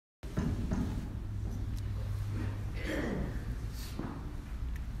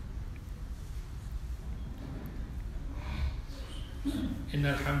إن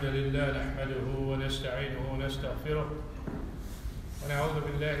الحمد لله نحمده ونستعينه ونستغفره ونعوذ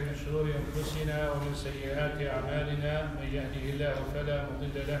بالله من شرور أنفسنا ومن سيئات أعمالنا من يهده الله فلا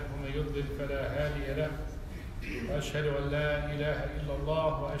مضل له ومن يضلل فلا هادي له وأشهد أن لا إله إلا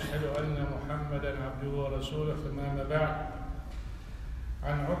الله وأشهد أن محمدا عبده ورسوله ثم أما بعد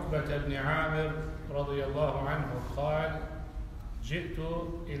عن عقبة بن عامر رضي الله عنه قال جئت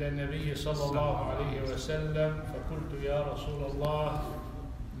إلى النبي صلى الله عليه وسلم فقلت يا رسول الله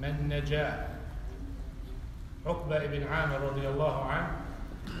من نجا. Uqba ibn Amir radiallahu anh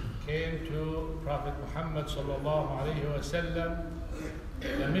came to Prophet Muhammad sallallahu alayhi wa sallam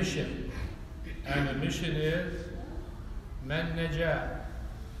a mission, and the mission is man naja,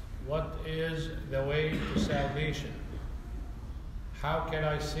 what is the way to salvation? How can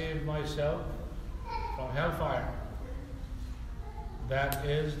I save myself from hellfire? That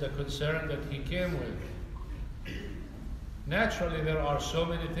is the concern that he came with. Naturally, there are so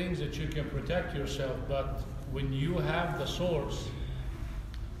many things that you can protect yourself, but when you have the source,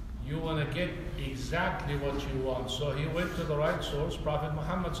 you want to get exactly what you want. So he went to the right source, Prophet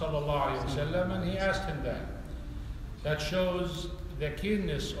Muhammad sallallahu alaihi wasallam, and he asked him that. That shows the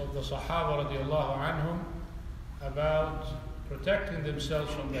keenness of the Sahaba radiallahu anhum about protecting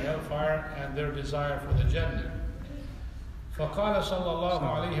themselves from the hellfire and their desire for the Jannah. فقال صلى الله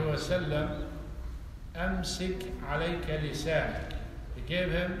عليه وسلم أمسك عليك لسانك. He gave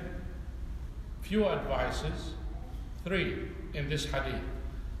him few advices, 3 in this hadith.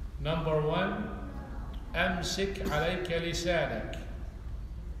 Number 1, أمسك عليك لسانك.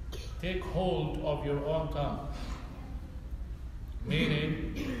 Take hold of your own tongue.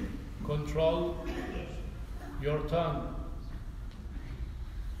 Meaning, control your tongue.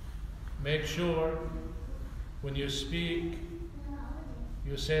 Make sure when you speak,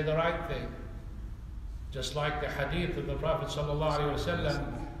 you say the right thing. Just like the hadith of the Prophet sallallahu alaihi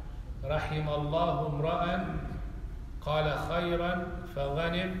wasallam, رحم الله امرأ قال خيرا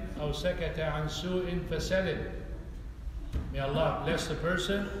فغنم أو سكت عن سوء فسلم. May Allah bless the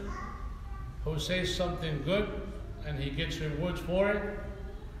person who says something good and he gets rewards for it,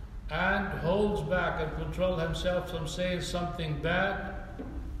 and holds back and controls himself from saying something bad,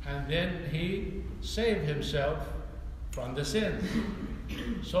 and then he saved himself from the sin.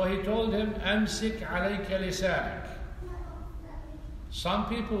 So he told him, أمسك عليك لسانك. Some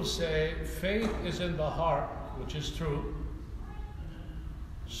people say faith is in the heart, which is true.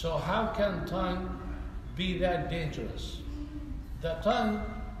 So how can tongue be that dangerous? The tongue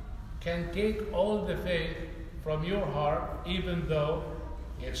can take all the faith from your heart, even though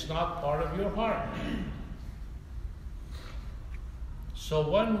it's not part of your heart. So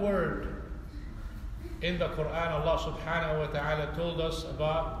one word in the Quran, Allah subhanahu wa ta'ala told us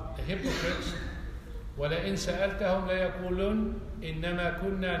about the hypocrites. وَلَئِن سَأَلْتَهُمْ لَيَقُولُنَّ إِنَّمَا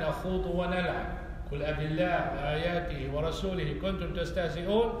كُنَّا نَخُوضُ وَنَلْعَبُ قُلْ أَبِاللَّهِ وَآيَاتِهِ وَرَسُولِهِ كُنْتُمْ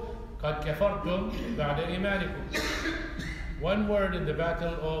تَسْتَهْزِئُونَ قَدْ كَفَرْتُمْ بَعْدَ إِيمَانِكُمْ. One word in the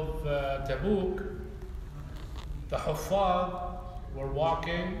battle of Tabuk, the Huffaz were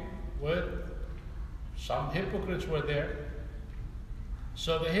walking with some hypocrites were there.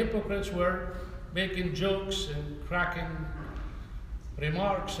 So the hypocrites were making jokes and cracking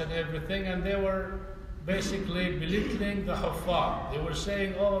remarks and everything, and they were basically belittling the Huffaz. They were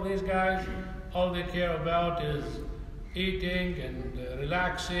saying, oh, these guys, all they care about is eating and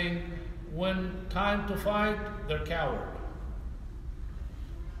relaxing. When time to fight, they're coward.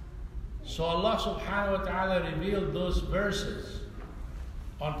 So Allah subhanahu wa ta'ala revealed those verses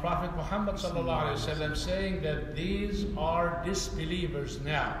on Prophet Muhammad sallallahu alaihi wasallam, saying that these are disbelievers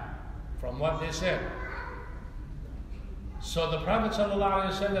now from what they said. So the Prophet sallallahu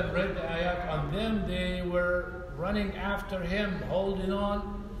alaihi wasallam read the ayat on them. They were running after him, holding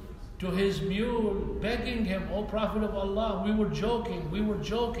on to his mule, begging him, "O Prophet of Allah, we were joking, we were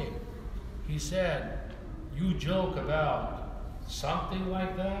joking." He said, "You joke about something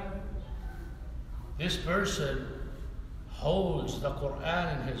like that? This person holds the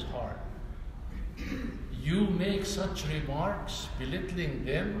Quran in his heart. You make such remarks belittling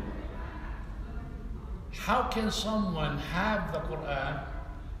them? How can someone have the Quran,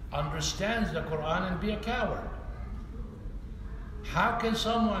 understands the Quran, and be a coward? How can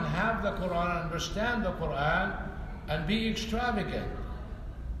someone have the Quran, understand the Quran, and be extravagant?"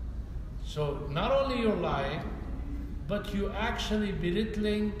 So not only you're lying, but you actually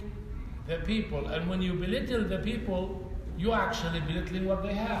belittling the people. And when you belittle the people, you actually belittling what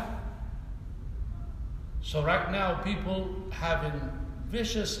they have. So right now, people having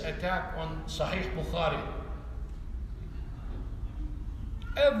vicious attack on Sahih Bukhari.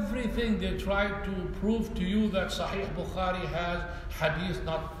 Everything they try to prove to you that Sahih Bukhari has hadith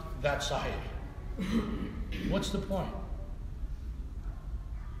not that Sahih. What's the point?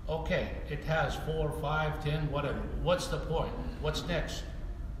 Okay, it has 4, 5, 10, whatever. What's the point? What's next?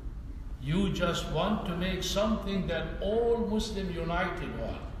 You just want to make something that all Muslims united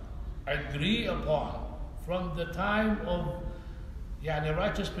on, agree upon, from the time of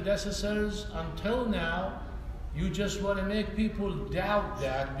righteous predecessors until now. You just want to make people doubt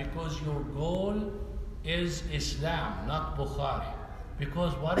that because your goal is Islam, not Bukhari.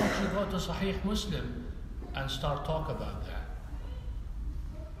 Because why don't you go to Sahih Muslim and start talk about that?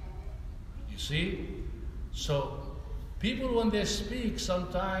 You see? So people when they speak,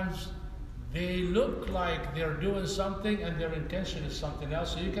 sometimes they look like they're doing something and their intention is something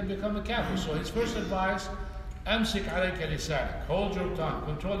else, so you can become a kafir. So his first advice, أمسك عليك لسانك, hold your tongue,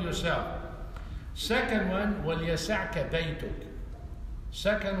 control yourself. Second one, وَلْيَسَعْكَ بَيْتُكَ.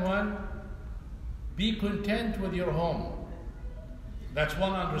 Second one, be content with your home. That's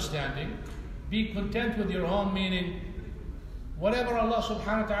one understanding. Be content with your home, meaning whatever Allah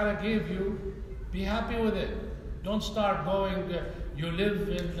subhanahu wa ta'ala gave you, be happy with it. Don't start going, you live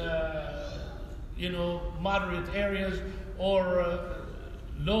in moderate areas or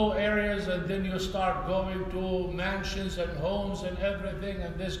low areas, and then you start going to mansions and homes and everything,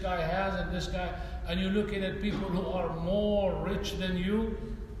 and this guy has and this guy, and you're looking at people who are more rich than you.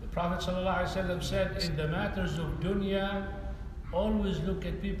 The Prophet ﷺ said, in the matters of dunya, always look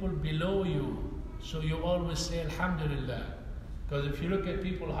at people below you. So you always say Alhamdulillah. Because if you look at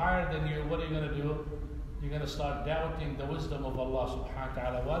people higher than you, what are you going to do? You're going to start doubting the wisdom of Allah subhanahu wa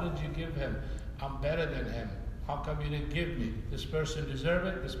ta'ala. Why did you give him? I'm better than him. How come you didn't give me? This person deserves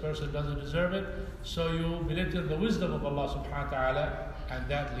it, this person doesn't deserve it. So you belittle the wisdom of Allah subhanahu wa ta'ala, and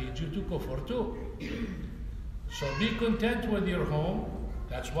that leads you to kufr too. So be content with your home.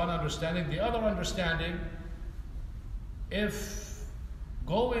 That's one understanding. The other understanding, if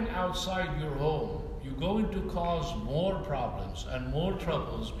going outside your home, you're going to cause more problems and more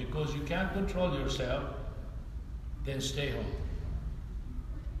troubles because you can't control yourself, then stay home.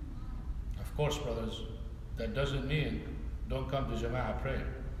 Of course, brothers, that doesn't mean don't come to Jama'ah prayer.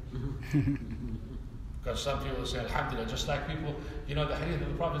 Because some people say, Alhamdulillah, just like people, the hadith of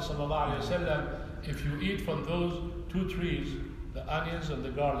the Prophet ﷺ, if you eat from those 2 trees, the onions and the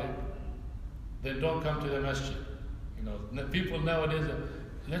garlic, then don't come to the masjid. People nowadays,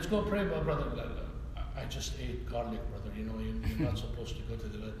 let's go pray, brother. I just ate garlic, brother. You're not supposed to go to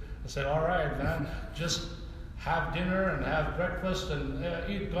the masjid. I said, all right, man, just have dinner and have breakfast and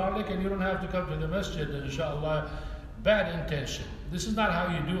eat garlic, and you don't have to come to the masjid, inshallah. Bad intention. This is not how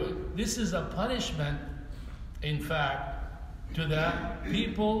you do it. This is a punishment, in fact, to the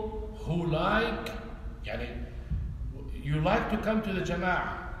people who you like to come to the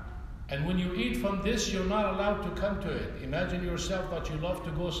Jama'ah. And when you eat from this, you're not allowed to come to it. Imagine yourself that you love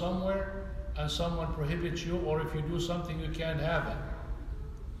to go somewhere and someone prohibits you, or if you do something, you can't have it.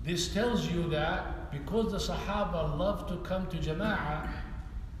 This tells you that because the Sahaba love to come to Jama'ah,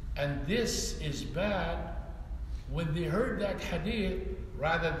 and this is bad, when they heard that hadith,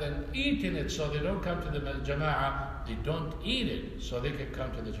 rather than eating it so they don't come to the Jama'ah, they don't eat it so they can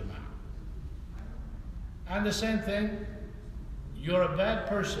come to the Jama'ah. And the same thing, you're a bad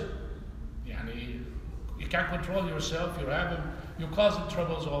person. You can't control yourself, you're causing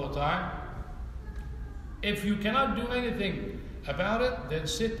troubles all the time. If you cannot do anything about it, then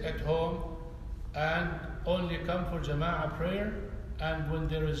sit at home and only come for Jama'ah prayer, and when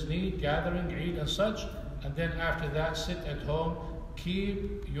there is need, gathering, Eid and such, and then after that sit at home,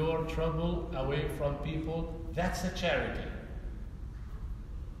 keep your trouble away from people. That's a charity.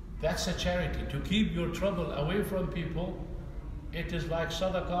 That's a charity, to keep your trouble away from people. It is like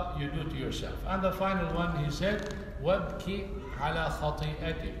sadaqah you do to yourself. And the final one, he said, وَابْكِ عَلَى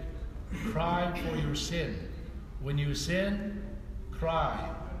خَطِيئَتِكَ. Cry for your sin. When you sin, cry.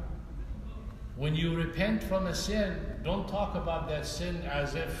 When you repent from a sin, don't talk about that sin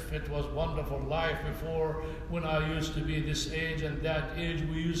as if it was wonderful life before, when I used to be this age and that age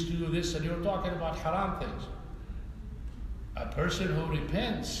we used to do this, and you're talking about haram things. A person who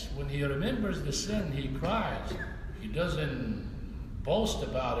repents, when he remembers the sin, he cries. He doesn't boast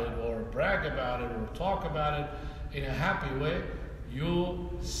about it or brag about it or talk about it in a happy way. You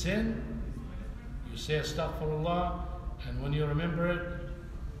sin, you say astaghfirullah, and when you remember it,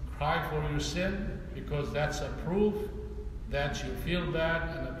 cry for your sin, because that's a proof that you feel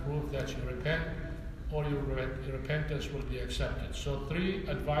bad and a proof that you repent, or your repentance will be accepted. So 3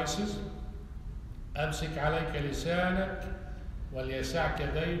 advices. أمسك عليك لسانك وليسعك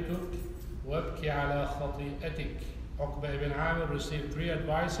بيتك وابكي على خطيئتك. Uqba ibn Amir received 3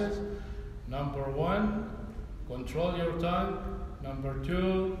 advices. Number 1, control your tongue. Number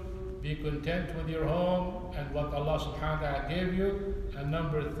 2, be content with your home and what Allah subhanahu wa ta'ala gave you. And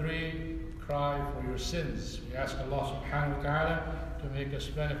number 3, cry for your sins. We ask Allah subhanahu wa ta'ala to make us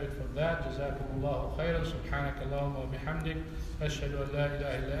benefit from that. Jazakumullahu khairan. Subhanaka Allahumma wa bihamdik. Ashhadu an la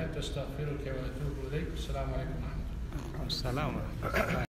ilaha illa anta astaghfiruka wa atubu ilayk. Assalamu alaikum wa rahmatullahi wa barakatuh.